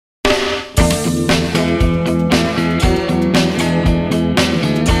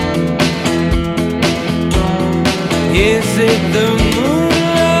it the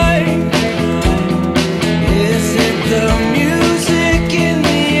moonlight? Is it the music in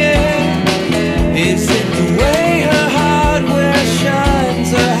the air? Is it the way her hardware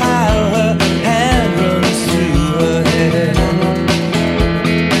shines, or how her hand runs through her hair?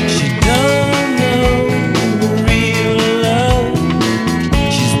 She don't know real love.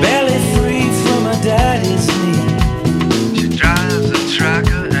 She's barely free from her daddy's knee. She drives a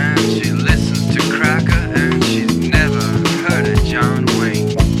tracker and she listens to Cracker, and she's never heard of John Wayne.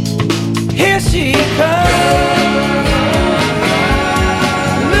 Here she comes,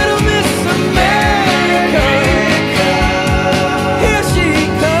 Little Miss America. Here she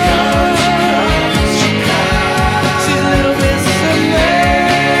comes, she's Little Miss America.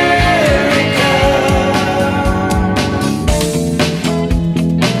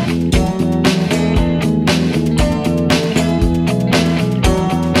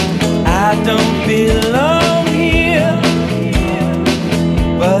 I don't belong